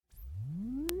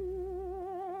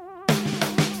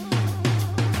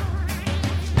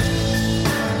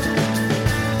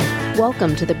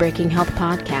Welcome to the Breaking Health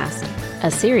Podcast,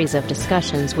 a series of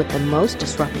discussions with the most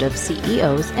disruptive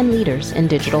CEOs and leaders in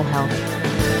digital health.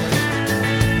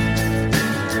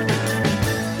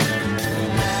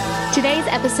 Today's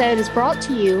episode is brought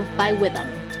to you by Withum.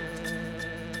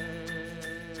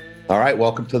 All right,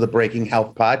 welcome to the Breaking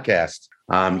Health Podcast.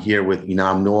 I'm here with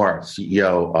Inam Noor,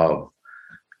 CEO of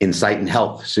Insight and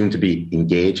Health, soon to be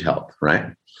Engage Health,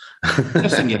 right?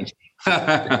 Just Engage.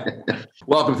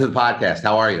 Welcome to the podcast.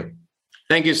 How are you?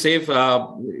 Thank you, Steve.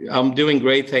 I'm doing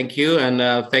great. Thank you.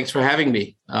 And thanks for having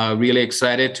me. Really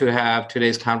excited to have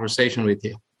today's conversation with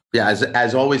you. Yeah,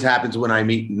 as always happens when I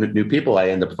meet new people, I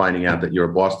end up finding out that you're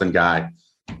a Boston guy.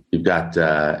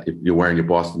 You're wearing your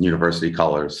Boston University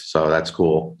colors, so that's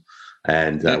cool.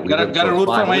 And got a root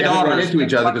for my daughter. We run into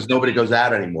each other because nobody goes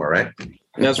out anymore, right?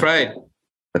 That's right.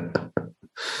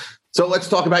 So let's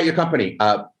talk about your company.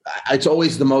 It's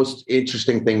always the most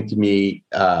interesting thing to me,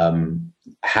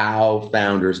 how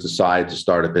founders decide to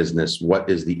start a business. What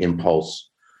is the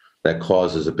impulse that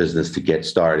causes a business to get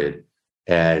started?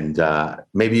 And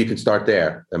maybe you can start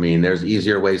there. I mean, there's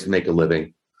easier ways to make a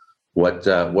living. What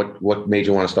made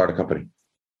you want to start a company?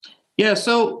 Yeah,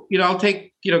 so I'll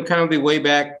take kind of the way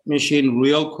back machine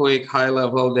real quick, high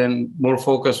level, then more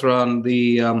focus around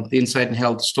the Insight and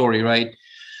Health story, right?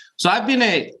 So I've been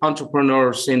an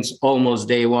entrepreneur since almost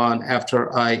day one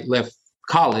after I left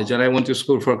college, and I went to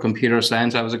school for computer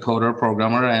science. I was a coder,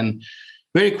 programmer, and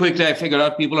very quickly I figured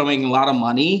out people are making a lot of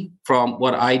money from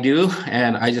what I do,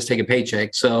 and I just take a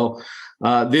paycheck. So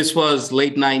this was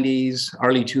late 90s,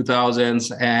 early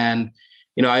 2000s, and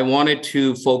I wanted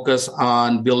to focus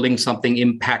on building something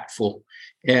impactful.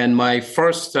 And my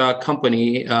first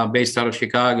company based out of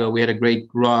Chicago, we had a great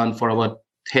run for about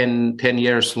 10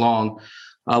 years long.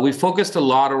 We focused a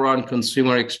lot around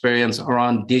consumer experience,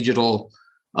 around digital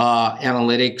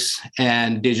analytics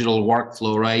and digital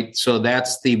workflow, right? So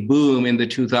that's the boom in the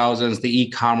 2000s, the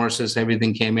e-commerces,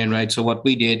 everything came in, right? So what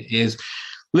we did is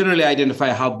literally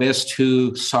identify how best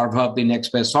to serve up the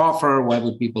next best offer. What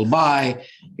would people buy?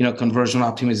 Conversion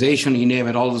optimization, you name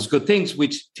it, all those good things,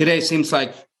 which today seems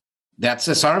like that's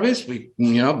a service.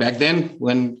 Back then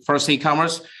when first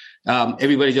e-commerce,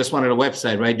 everybody just wanted a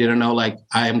website, right? Didn't know I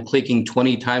am clicking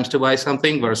 20 times to buy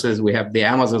something versus we have the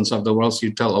Amazons of the world. So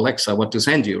you tell Alexa what to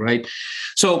send you, right?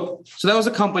 So that was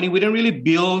a company. We didn't really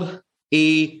build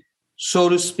a, so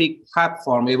to speak,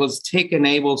 platform. It was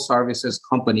tech-enabled services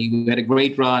company. We had a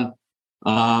great run.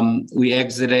 We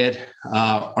exited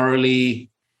early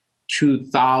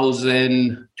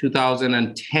 2010,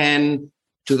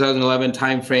 2011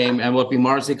 timeframe. And what we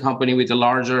merged the company with a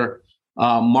larger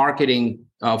marketing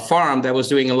firm that was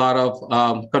doing a lot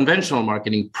of conventional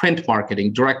marketing, print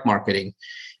marketing, direct marketing,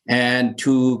 and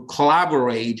to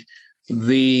collaborate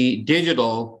the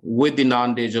digital with the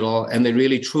non-digital, and they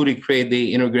really truly create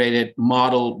the integrated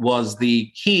model was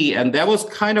the key. And that was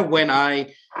kind of when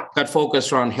I got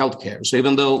focused around healthcare. So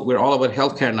even though we're all about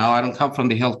healthcare now, I don't come from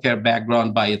the healthcare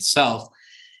background by itself.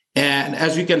 And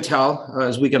as we can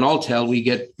all tell, we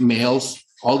get mails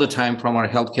all the time from our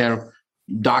healthcare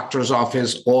doctor's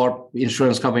office or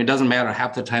insurance company. It doesn't matter.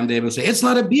 Half the time they will say, it's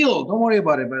not a bill. Don't worry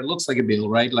about it. But it looks like a bill,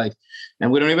 right?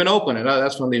 And we don't even open it.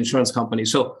 That's from the insurance company.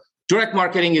 So direct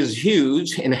marketing is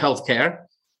huge in healthcare.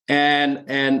 And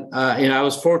I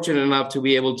was fortunate enough to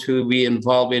be able to be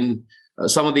involved in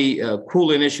some of the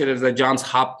cool initiatives that Johns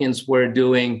Hopkins were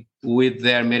doing with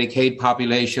their Medicaid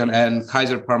population and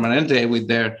Kaiser Permanente with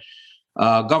their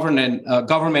government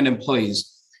employees.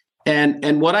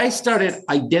 And what I started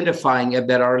identifying at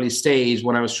that early stage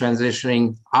when I was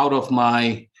transitioning out of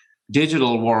my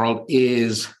digital world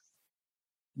is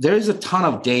there is a ton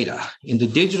of data in the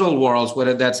digital worlds,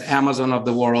 whether that's Amazon of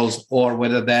the world or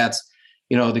whether that's,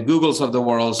 the Googles of the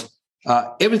world.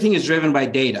 Everything is driven by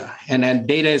data, and then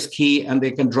data is key, and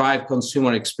they can drive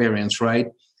consumer experience,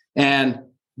 right? And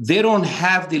they don't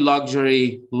have the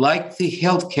luxury like the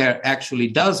healthcare actually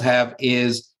does have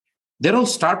is they don't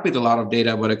start with a lot of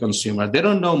data about a consumer. They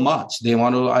don't know much. They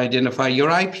want to identify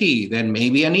your IP, then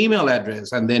maybe an email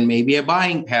address, and then maybe a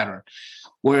buying pattern.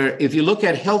 Where if you look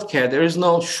at healthcare, there is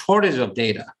no shortage of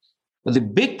data. But the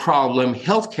big problem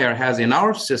healthcare has in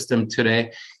our system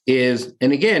today is,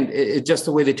 and again, it's just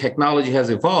the way the technology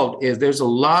has evolved, is there's a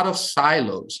lot of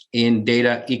silos in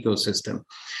data ecosystem.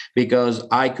 Because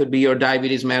I could be your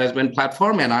diabetes management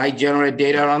platform and I generate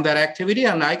data around that activity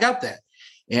and I got that.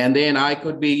 And then I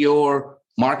could be your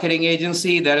marketing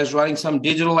agency that is running some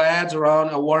digital ads around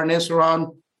awareness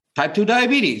around type 2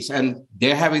 diabetes, and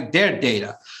they're having their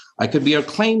data. I could be your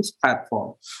claims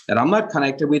platform that I'm not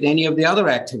connected with any of the other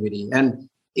activity. And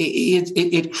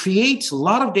it creates a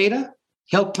lot of data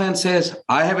Health plan says,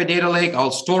 I have a data lake.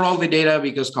 I'll store all the data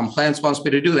because compliance wants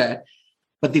me to do that.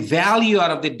 But the value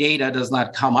out of the data does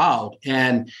not come out.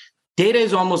 And data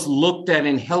is almost looked at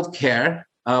in healthcare.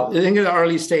 I think in the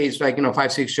early stage, like,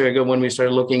 5-6 years ago, when we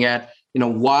started looking at,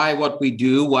 why what we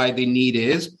do, why the need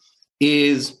is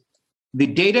the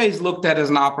data is looked at as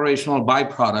an operational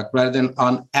byproduct rather than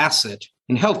an asset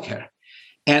in healthcare.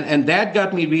 And that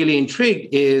got me really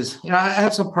intrigued is, I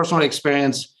have some personal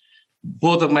experience.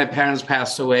 Both of my parents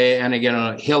passed away. And again,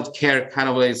 healthcare kind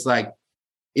of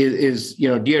is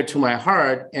dear to my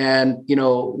heart. And,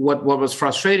 what was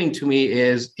frustrating to me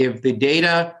is if the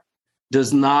data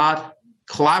does not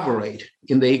collaborate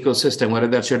in the ecosystem, whether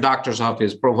that's your doctor's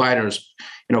office, providers,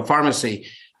 pharmacy,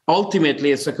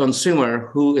 ultimately it's the consumer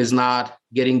who is not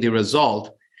getting the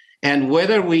result. And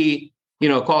whether we,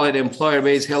 call it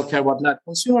employer-based healthcare, whatnot,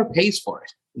 consumer pays for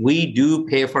it. We do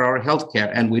pay for our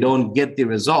healthcare and we don't get the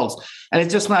results. And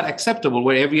it's just not acceptable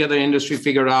where every other industry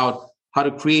figured out how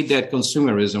to create that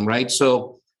consumerism, right?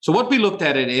 So what we looked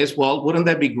at it is, well, wouldn't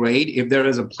that be great if there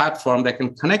is a platform that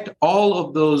can connect all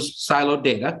of those siloed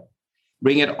data,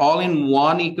 bring it all in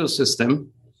one ecosystem,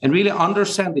 and really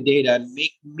understand the data and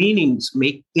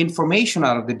make information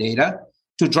out of the data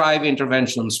to drive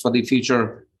interventions for the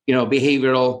future,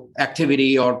 behavioral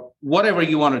activity or whatever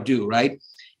you want to do, right?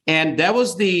 And that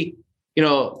was the,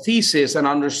 thesis and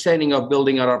understanding of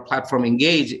building out our platform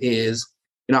Engage is,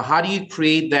 how do you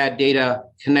create that data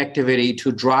connectivity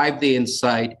to drive the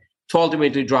insight, to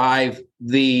ultimately drive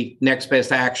the next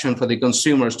best action for the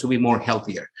consumers to be more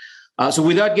healthier? So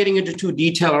without getting into too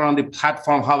detail around the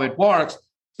platform, how it works,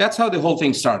 that's how the whole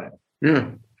thing started.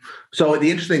 Yeah. So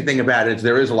the interesting thing about it is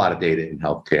there is a lot of data in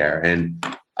healthcare. And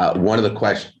one of the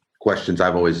questions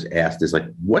I've always asked is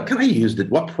what can I use?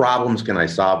 What problems can I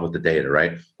solve with the data,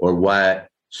 right? Or what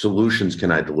solutions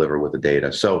can I deliver with the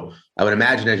data? So I would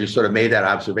imagine as you sort of made that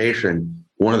observation,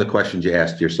 one of the questions you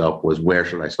asked yourself was, where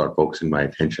should I start focusing my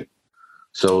attention?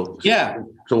 So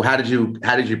how did you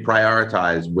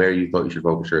prioritize where you thought you should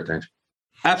focus your attention?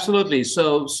 Absolutely.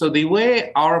 So the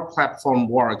way our platform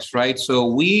works, right? So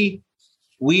we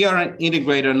are an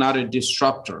integrator, not a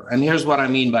disruptor. And here's what I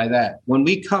mean by that. When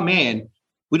we come in,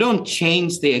 we don't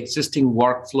change the existing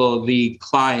workflow the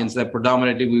clients that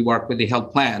predominantly we work with, the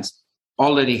health plans,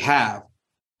 already have.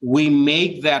 We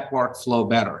make that workflow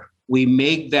better. We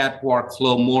make that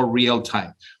workflow more real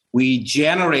time. We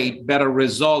generate better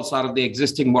results out of the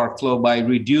existing workflow by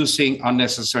reducing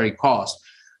unnecessary costs,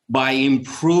 by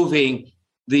improving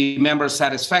the member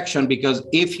satisfaction, because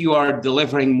if you are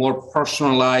delivering more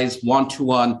personalized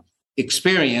one-to-one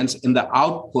experience in the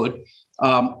output,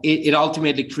 it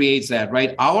ultimately creates that,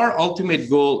 right? Our ultimate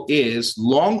goal is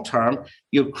long-term,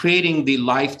 you're creating the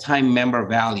lifetime member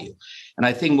value. And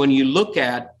I think when you look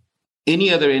at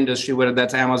any other industry, whether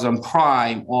that's Amazon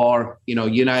Prime or,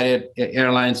 United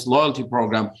Airlines loyalty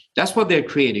program, that's what they're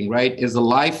creating, right? Is the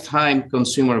lifetime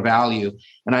consumer value.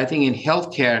 And I think in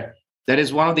healthcare, that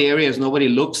is one of the areas nobody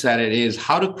looks at it is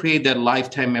how to create that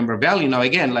lifetime member value. Now,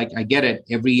 again, I get it.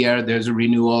 Every year there's a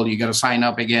renewal, you got to sign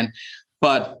up again.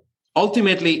 But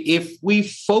ultimately, if we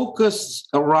focus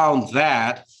around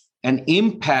that and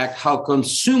impact how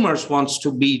consumers wants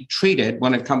to be treated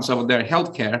when it comes up with their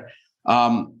healthcare,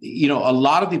 a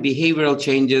lot of the behavioral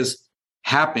changes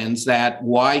happens that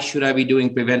why should I be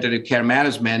doing preventative care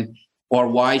management or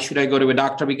why should I go to a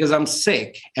doctor because I'm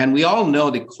sick? And we all know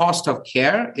the cost of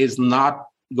care is not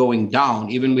going down,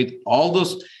 even with all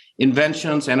those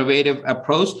inventions, innovative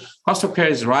approach, cost of care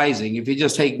is rising. If you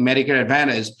just take Medicare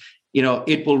Advantage,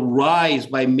 it will rise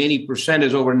by many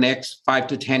percentage over the next 5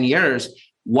 to 10 years.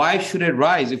 Why should it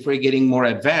rise if we're getting more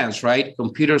advanced, right?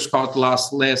 Computers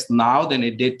cost less now than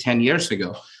it did 10 years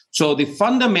ago. So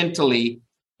fundamentally,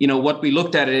 what we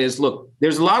looked at is, look,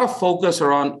 there's a lot of focus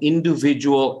around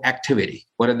individual activity,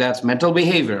 whether that's mental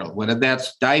behavioral, whether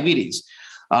that's diabetes.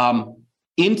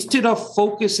 Instead of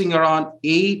focusing around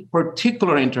a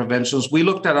particular interventions, we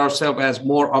looked at ourselves as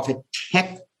more of a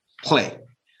tech play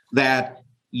that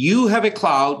you have a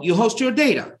cloud, you host your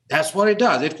data. That's what it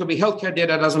does. It could be healthcare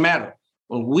data, doesn't matter.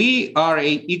 Well, we are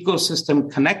an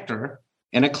ecosystem connector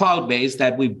and a cloud base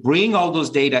that we bring all those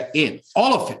data in,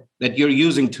 all of it that you're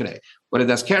using today, whether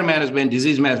that's care management,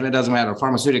 disease management, doesn't matter,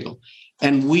 pharmaceutical.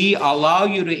 And we allow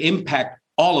you to impact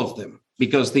all of them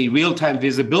because the real-time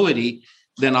visibility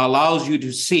then allows you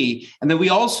to see. And then we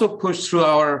also push through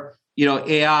our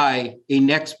AI a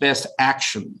next best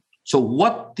action. So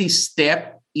what the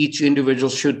step each individual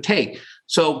should take.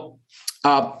 So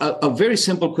a very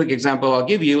simple, quick example I'll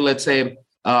give you, let's say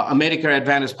a Medicare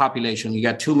Advantage population. You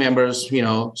got two members,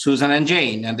 Susan and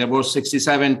Jane, and they're both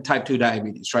 67, type 2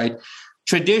 diabetes, right?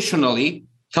 Traditionally,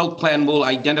 health plan will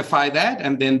identify that,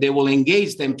 and then they will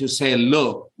engage them to say,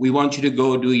 look, we want you to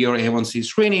go do your A1C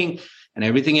screening and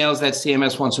everything else that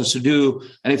CMS wants us to do.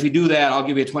 And if you do that, I'll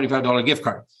give you a $25 gift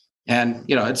card. And,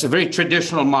 it's a very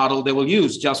traditional model they will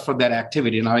use just for that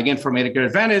activity. Now, again, for Medicare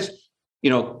Advantage,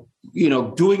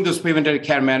 doing those preventative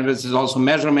care managements is also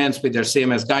measurements with their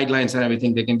CMS guidelines and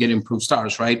everything. They can get improved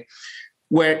stars, right?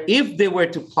 Where if they were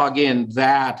to plug in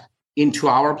that into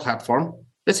our platform,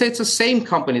 let's say it's the same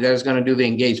company that is going to do the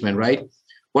engagement, right?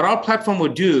 What our platform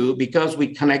would do, because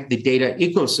we connect the data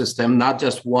ecosystem, not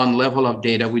just one level of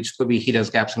data, which could be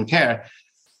HEDIS gaps in care,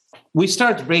 we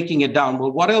start breaking it down.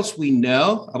 Well, what else we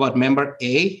know about member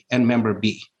A and member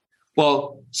B?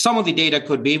 Well, some of the data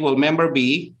could be, member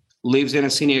B lives in a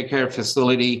senior care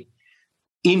facility,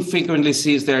 infrequently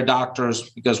sees their doctors,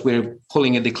 because we're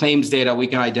pulling in the claims data, we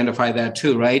can identify that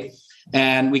too, right?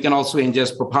 And we can also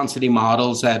ingest propensity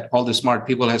models that all the smart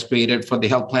people has created for the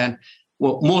health plan.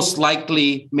 Well, most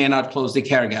likely may not close the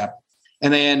care gap.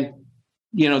 And then,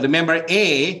 the member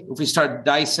A, if we start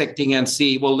dissecting and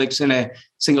see, lives in a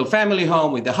single family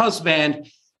home with the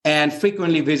husband and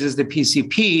frequently visits the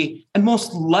PCP and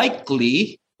most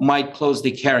likely might close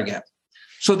the care gap.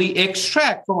 So the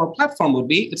extract from our platform would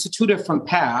be, it's a two different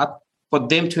path for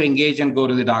them to engage and go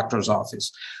to the doctor's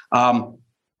office.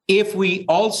 If we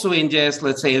also ingest,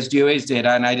 let's say, SDOH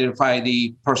data and identify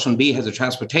the person B has a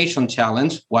transportation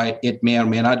challenge, why it may or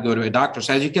may not go to a doctor.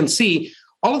 So as you can see,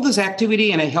 all of this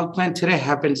activity in a health plan today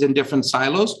happens in different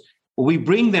silos. We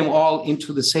bring them all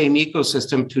into the same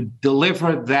ecosystem to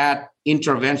deliver that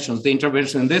interventions. The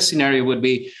intervention in this scenario would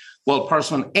be,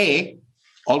 person A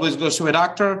always goes to a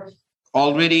doctor,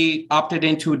 already opted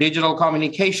into digital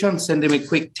communication, send them a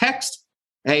quick text.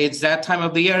 Hey, it's that time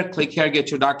of the year, click here,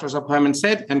 get your doctor's appointment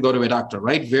set, and go to a doctor,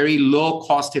 right? Very low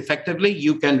cost effectively.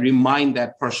 You can remind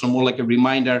that person, more like a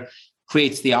reminder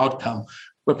creates the outcome.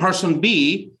 But person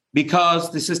B,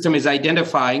 because the system is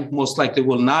identifying, most likely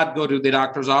will not go to the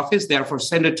doctor's office, therefore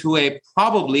send it to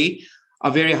probably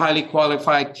a very highly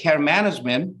qualified care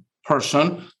management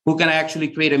person who can actually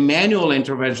create a manual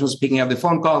intervention, picking up the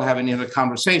phone call, having a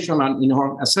conversation on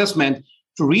in-home assessment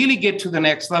to really get to the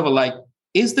next level. Like,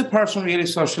 is the person really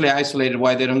socially isolated?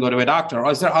 Why they don't go to a doctor?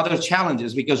 Or is there other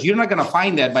challenges? Because you're not going to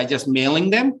find that by just mailing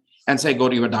them and say, go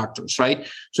to your doctors, right?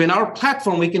 So in our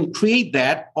platform, we can create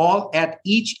that all at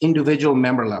each individual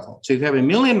member level. So if you have 1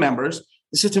 million members,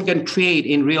 the system can create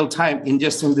in real time,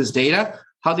 ingesting this data,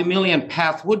 how the million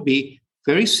path would be,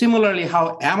 very similarly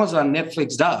how Amazon,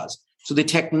 Netflix does. So the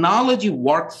technology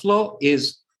workflow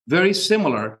is very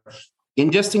similar.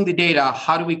 Ingesting the data,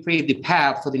 how do we create the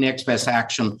path for the next best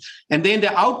action? And then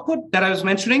the output that I was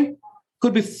mentioning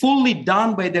could be fully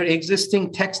done by their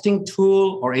existing texting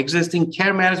tool or existing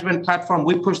care management platform.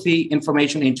 We push the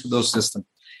information into those systems.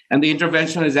 And the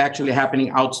intervention is actually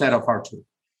happening outside of our tool.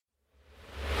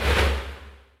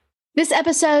 This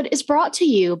episode is brought to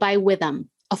you by Withum,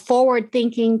 a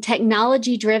forward-thinking,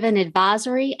 technology-driven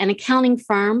advisory and accounting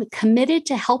firm committed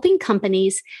to helping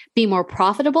companies be more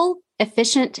profitable,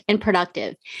 efficient, and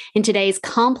productive in today's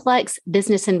complex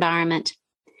business environment.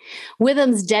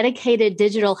 Withum's dedicated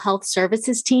digital health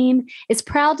services team is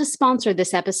proud to sponsor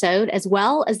this episode, as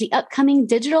well as the upcoming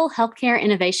Digital Healthcare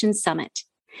Innovation Summit.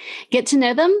 Get to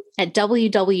know them at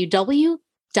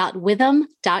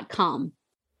www.withum.com.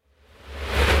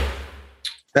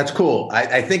 That's cool.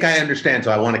 I think I understand.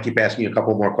 So I want to keep asking you a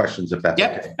couple more questions, if that's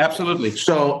okay. Absolutely.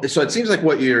 So it seems like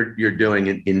what you're doing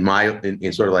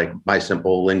in sort of like my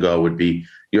simple lingo would be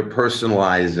you're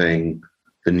personalizing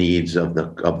the needs of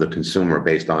the consumer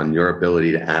based on your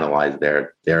ability to analyze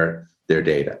their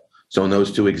data. So in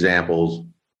those two examples,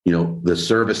 the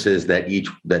services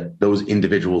that those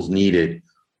individuals needed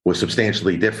was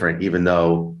substantially different, even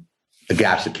though a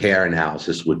gaps of care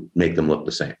analysis would make them look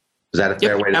the same. Is that a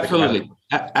fair way to absolutely. think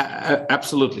about it?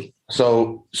 Absolutely.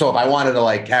 So if I wanted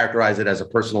to characterize it as a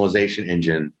personalization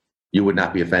engine, you would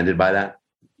not be offended by that?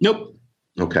 Nope.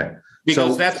 Okay.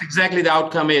 Because that's exactly the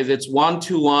outcome is. It's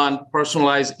one-to-one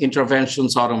personalized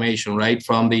interventions automation, right?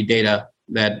 From the data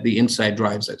that the insight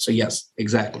drives it. So yes,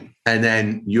 exactly. And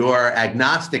then you're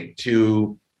agnostic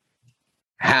to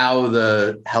how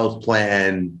the health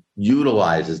plan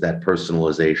utilizes that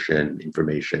personalization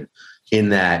information, in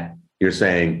that you're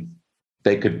saying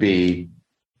they could be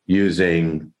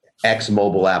using X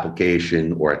mobile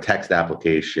application or a text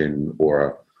application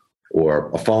or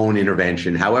a phone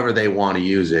intervention, however they want to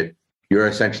use it. You're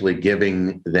essentially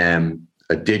giving them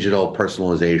a digital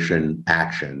personalization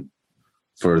action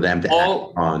for them to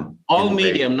act on? All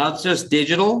medium, not just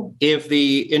digital. If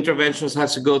the interventions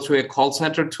has to go through a call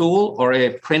center tool or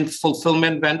a print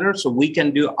fulfillment vendor, so we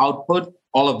can do output,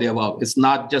 all of the above. It's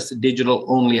not just a digital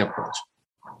only approach.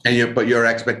 But your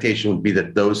expectation would be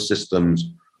that those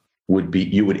systems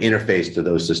you would interface to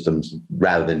those systems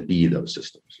rather than be those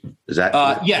systems. Is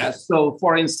that? Yes. So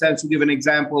for instance, to give an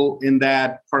example, in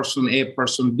that person A,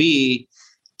 person B,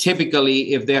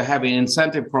 typically if they're having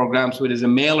incentive programs, so it is a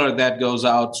mailer that goes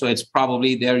out. So it's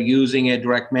probably they're using a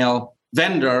direct mail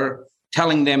vendor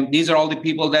telling them these are all the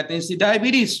people that needs the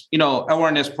diabetes,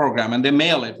 awareness program, and they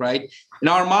mail it, right? In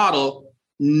our model,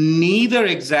 neither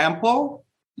example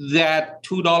that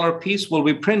 $2 piece will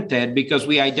be printed because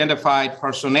we identified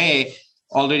person A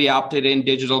already opted in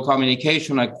digital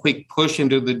communication. A quick push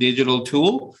into the digital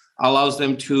tool allows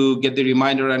them to get the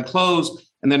reminder and close.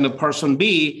 And then the person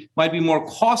B might be more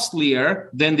costlier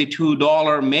than the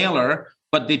 $2 mailer,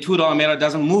 but the $2 mailer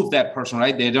doesn't move that person,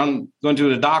 right? They don't go into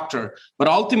the doctor. But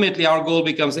ultimately, our goal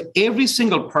becomes every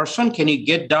single person, can you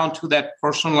get down to that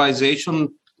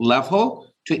personalization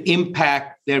level to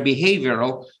impact their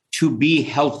behavioral to be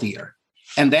healthier?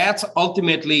 And that's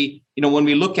ultimately, when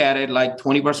we look at it, like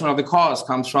 20% of the cost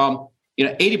comes from,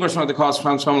 80% of the cost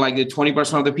comes from like the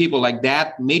 20% of the people. Like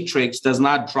that matrix does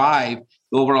not drive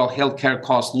the overall healthcare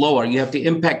cost lower. You have to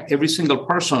impact every single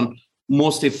person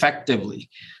most effectively.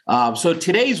 So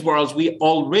today's world, we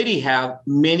already have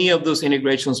many of those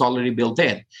integrations already built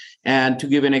in. And to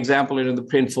give an example, in the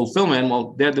print fulfillment,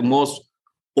 well, they're the most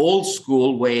old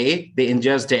school way they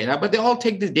ingest data, but they all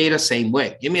take the data same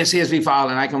way. Give me a CSV file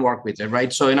and I can work with it,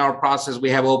 right? So in our process, we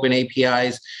have open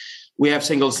APIs, we have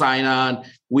single sign-on,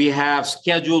 we have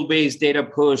schedule-based data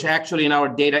push, actually in our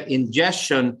data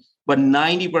ingestion, but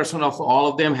 90% of all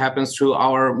of them happens through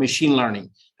our machine learning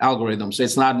algorithm. So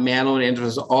it's not manual,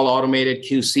 it's all automated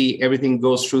QC, everything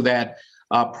goes through that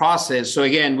process. So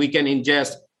again, we can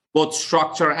ingest both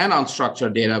structured and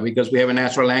unstructured data because we have a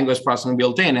natural language processing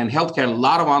built in. And healthcare, a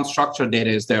lot of unstructured data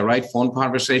is there, right? Phone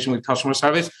conversation with customer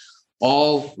service,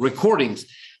 all recordings.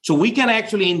 So we can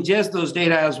actually ingest those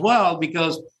data as well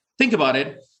because think about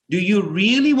it. Do you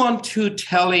really want to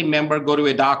tell a member, go to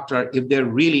a doctor if they're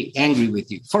really angry with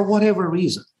you for whatever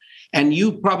reason? And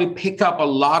you probably pick up a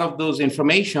lot of those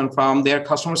information from their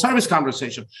customer service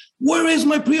conversation. Where is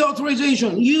my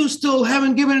pre-authorization? You still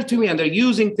haven't given it to me. And they're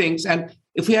using things. And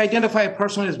if we identify a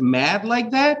person is mad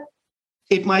like that,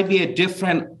 it might be a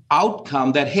different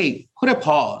outcome that, hey, put a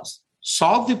pause,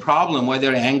 solve the problem why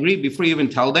they're angry before you even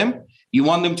tell them. You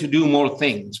want them to do more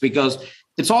things because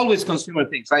it's always consumer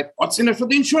things, right? What's in it for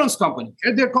the insurance company?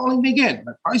 They're calling me again.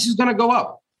 The price is going to go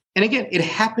up. And again, it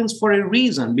happens for a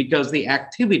reason because the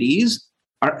activities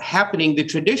are happening the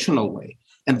traditional way.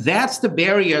 And that's the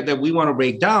barrier that we want to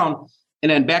break down.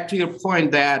 And then back to your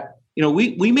point that,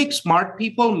 we make smart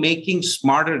people making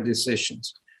smarter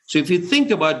decisions. So if you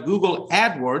think about Google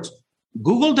AdWords,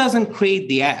 Google doesn't create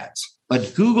the ads,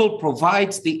 but Google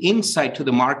provides the insight to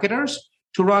the marketers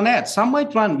to run ads. Some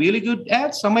might run really good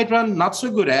ads, some might run not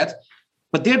so good ads,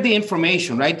 but they're the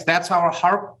information, right? That's how our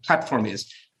HARP platform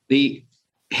is. The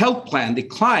health plan, the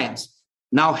clients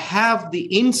now have the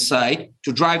insight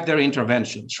to drive their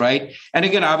interventions, right? And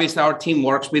again, obviously, our team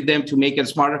works with them to make it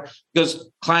smarter because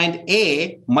client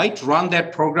A might run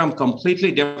that program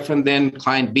completely different than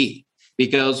client B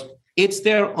because it's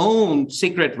their own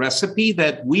secret recipe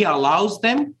that we allows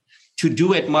them to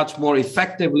do it much more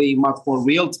effectively, much more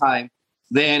real time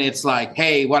than it's like,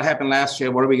 hey, what happened last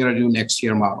year? What are we going to do next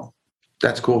year model?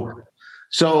 That's cool.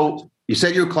 So you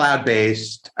said you're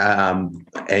cloud-based and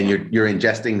you're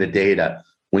ingesting the data.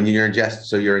 When you're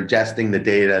ingesting the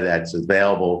data that's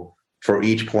available for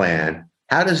each plan.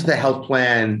 How does the health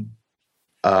plan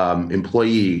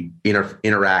employee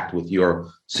interact with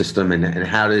your system, and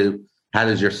how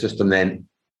does your system then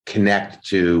connect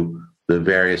to the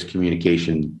various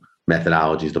communication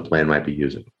methodologies the plan might be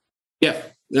using? Yeah,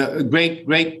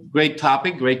 great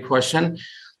topic, great question.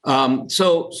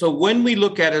 So when we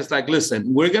look at it, it's like,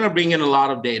 listen, we're going to bring in a lot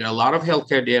of data, a lot of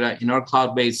healthcare data in our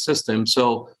cloud-based system.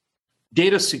 So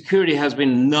data security has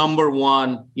been number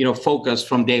one, focus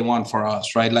from day one for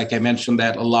us, right? Like I mentioned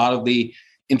that a lot of the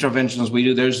interventions we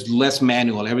do, there's less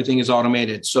manual, everything is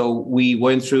automated. So we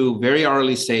went through very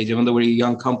early stage, even though we're a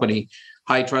young company,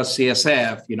 HITRUST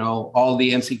CSF, all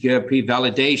the NCQFP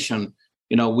validation,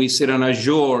 we sit on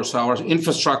Azure. So our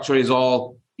infrastructure is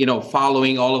all,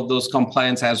 following all of those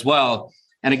compliance as well.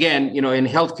 And again, in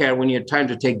healthcare, when you're trying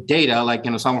to take data, like,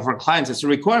 some of our clients, it's a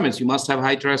requirements. You must have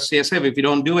HITRUST CSF. If you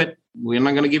don't do it, we're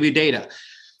not going to give you data.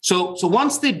 So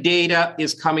once the data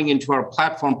is coming into our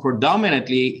platform,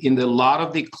 predominantly in a lot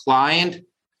of the client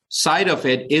side of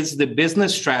it is the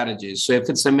business strategies. So if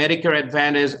it's a Medicare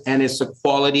Advantage and it's the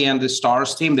quality and the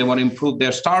stars team, they want to improve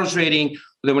their stars rating,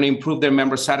 they want to improve their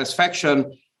member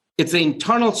satisfaction. It's the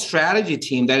internal strategy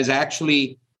team that is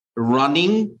actually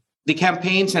running the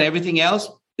campaigns and everything else.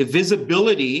 The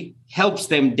visibility helps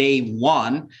them day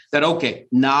one that, okay,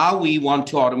 now we want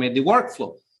to automate the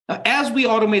workflow. Now, as we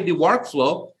automate the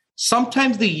workflow,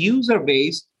 sometimes the user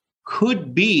base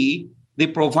could be the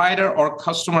provider or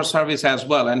customer service as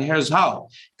well. And here's how.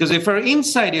 Because if our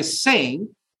insight is saying,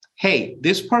 hey,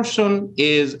 this person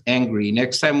is angry,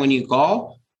 next time when you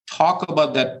call, talk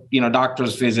about that,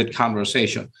 doctor's visit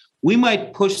conversation. We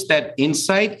might push that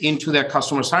insight into their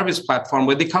customer service platform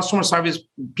where the customer service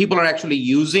people are actually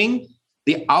using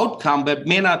the outcome but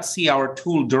may not see our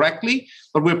tool directly,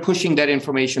 but we're pushing that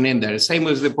information in there. Same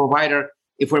as the provider,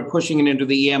 if we're pushing it into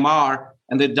the EMR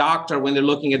and the doctor, when they're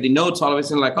looking at the notes, all of a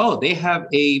sudden like, oh, they have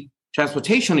a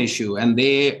transportation issue and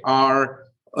they are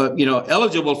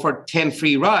eligible for 10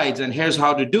 free rides and here's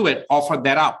how to do it, offer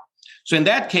that up. So in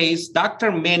that case,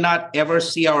 doctor may not ever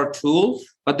see our tool,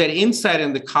 but that insight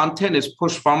and the content is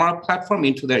pushed from our platform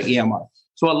into their EMR.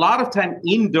 So a lot of time,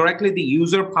 indirectly, the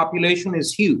user population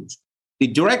is huge. The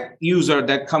direct user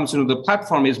that comes into the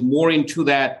platform is more into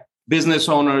that business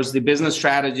owners, the business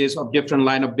strategists of different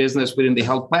line of business within the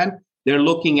health plan. They're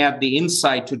looking at the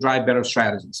insight to drive better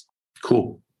strategies.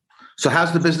 Cool. So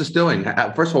how's the business doing?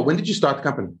 First of all, when did you start the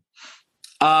company?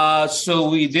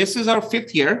 This is our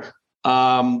 5th year.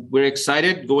 We're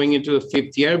excited going into the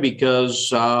 5th year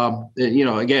because,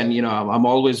 I'm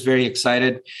always very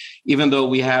excited, even though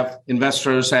we have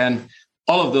investors and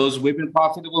all of those. We've been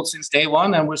profitable since day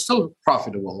one and we're still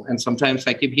profitable. And sometimes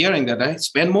I keep hearing that I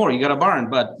spend more, you got to burn.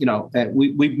 But,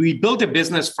 we built a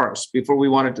business first before we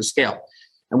wanted to scale.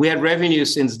 And we had revenue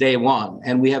since day one.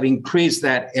 And we have increased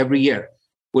that every year,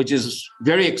 which is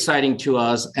very exciting to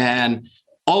us. And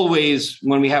always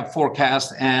when we have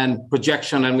forecast and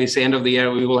projection and we say end of the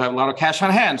year, we will have a lot of cash on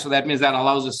hand. So that means that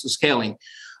allows us to scaling.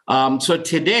 So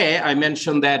today I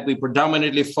mentioned that we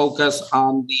predominantly focus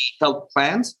on the health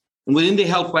plans. And within the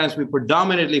health plans, we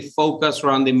predominantly focus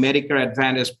around the Medicare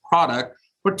Advantage product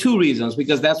for 2 reasons,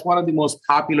 because that's one of the most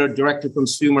popular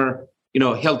direct-to-consumer,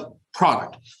 health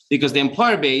product. Because the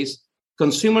employer base,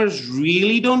 consumers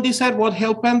really don't decide what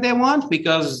health plan they want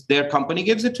because their company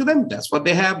gives it to them. That's what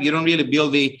they have. You don't really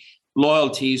build the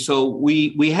loyalty. So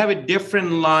we have a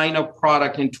different line of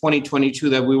product in 2022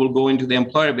 that we will go into the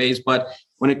employer base. But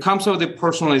when it comes to the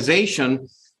personalization,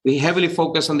 we heavily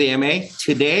focus on the MA.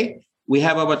 Today, we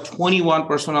have about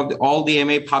 21% of all the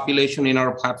MA population in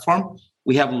our platform.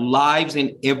 We have lives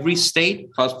in every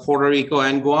state, plus Puerto Rico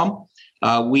and Guam.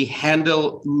 We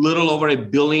handle little over 1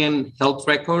 billion health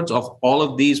records of all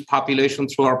of these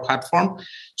populations through our platform.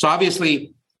 So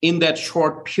obviously, in that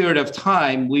short period of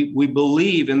time, we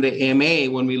believe in the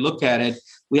MA. When we look at it,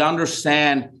 we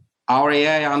understand our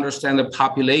AI, understand the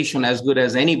population as good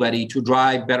as anybody to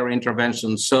drive better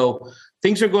interventions. So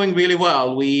things are going really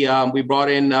well. We brought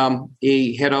in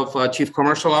a head of chief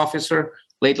commercial officer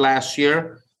late last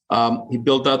year. He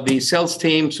built up the sales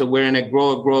team. So we're in a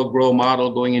grow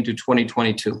model going into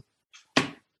 2022.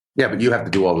 Yeah, but you have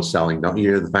to do all the selling, don't you?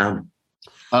 You're the founder.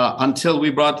 Until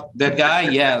we brought that guy,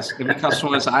 yes. Every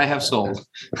customer I have sold.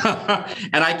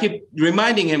 And I keep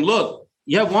reminding him, look,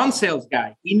 you have one sales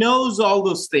guy. He knows all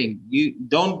those things. You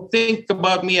don't think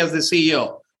about me as the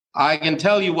CEO. I can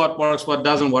tell you what works, what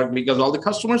doesn't work, because all the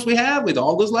customers we have with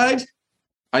all those lives,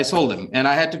 I sold them. And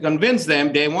I had to convince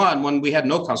them day one when we had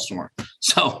no customer.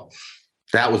 So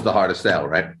that was the hardest sale,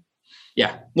 right?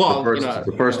 Yeah. Well,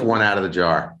 the first one out of the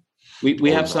jar.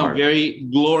 We have some very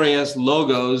glorious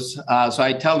logos. So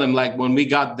I tell them, like, when we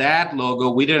got that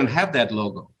logo, we didn't have that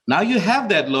logo. Now you have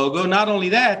that logo. Not only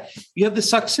that, you have the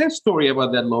success story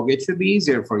about that logo. It should be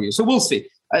easier for you. So we'll see.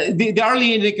 The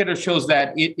early indicator shows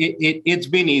that it's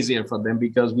been easier for them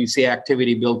because we see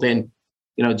activity built in,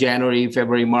 January,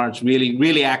 February, March, really,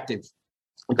 really active.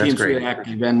 The team's really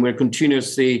active, and we're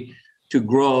continuously to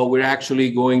grow. We're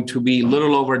actually going to be a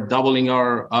little over doubling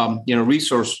our,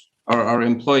 resource, our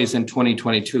employees in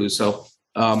 2022. So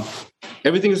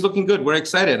everything is looking good. We're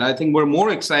excited. I think we're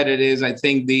more excited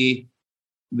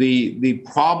the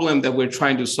problem that we're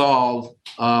trying to solve,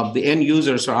 the end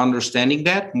users are understanding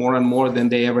that more and more than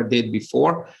they ever did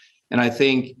before. And I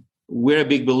think we're a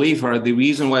big believer. The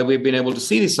reason why we've been able to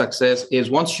see the success is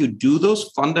once you do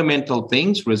those fundamental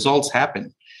things, results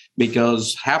happen.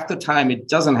 Because half the time it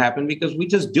doesn't happen because we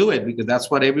just do it because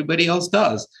that's what everybody else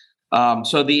does.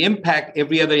 So the impact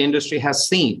every other industry has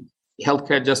seen,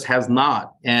 healthcare just has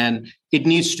not. And it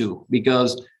needs to,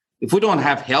 because If we don't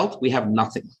have health, we have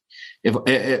nothing.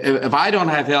 If I don't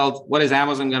have health, what is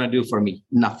Amazon going to do for me?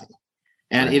 Nothing.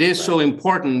 And it is so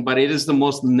important, but it is the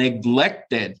most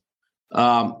neglected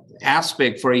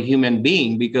aspect for a human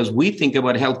being, because we think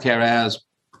about healthcare as,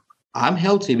 I'm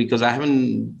healthy because I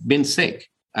haven't been sick.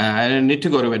 I don't need to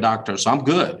go to a doctor, so I'm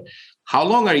good. How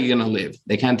long are you going to live?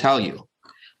 They can't tell you.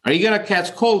 Are you going to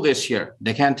catch cold this year?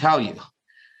 They can't tell you.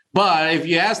 But if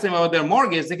you ask them about their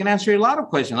mortgage, they can answer you a lot of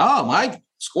questions. Oh, my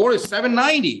score is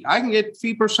 790. I can get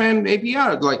 3%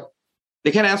 APR. Like,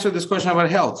 they can't answer this question about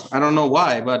health. I don't know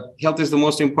why, but health is the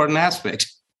most important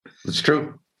aspect. It's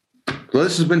true. Well,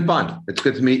 this has been fun. It's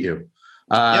good to meet you.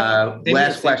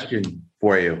 Last question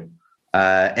for you.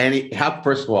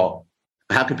 First of all,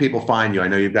 how can people find you? I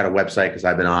know you've got a website because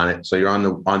I've been on it. So you're on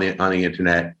the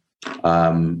internet,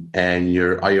 and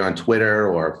are you on Twitter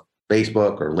or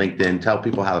Facebook or LinkedIn? Tell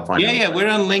people how to find you. Yeah, we're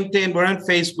on LinkedIn. We're on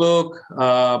Facebook.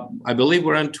 I believe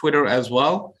we're on Twitter as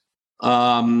well.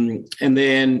 And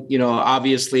then,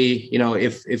 obviously,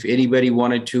 if anybody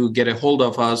wanted to get a hold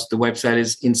of us, the website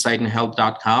is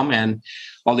insightinhealth.com, and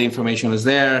all the information is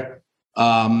there.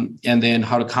 And then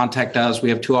how to contact us. We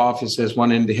have 2 offices,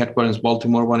 one in the headquarters in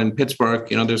Baltimore, one in Pittsburgh.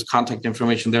 There's contact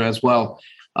information there as well.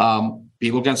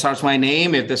 People can search my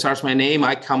name. If they search my name,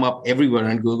 I come up everywhere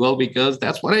in Google, because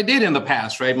that's what I did in the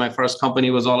past, right? My first company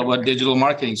was all about digital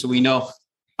marketing, so we know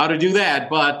how to do that.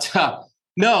 But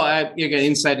again,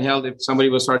 Insight Health, if somebody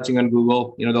was searching on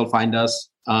Google, they'll find us.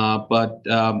 But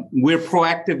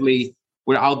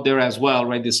we're out there as well,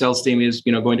 right? The sales team is,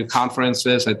 going to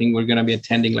conferences. I think we're going to be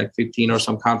attending like 15 or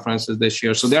some conferences this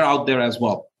year. So they're out there as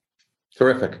well.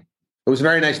 Terrific. It was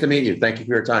very nice to meet you. Thank you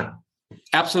for your time.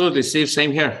 Absolutely, Steve.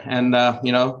 Same here. And,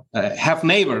 half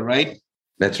neighbor, right?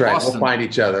 That's right. Boston. We'll find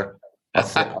each other.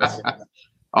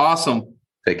 Awesome.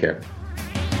 Take care.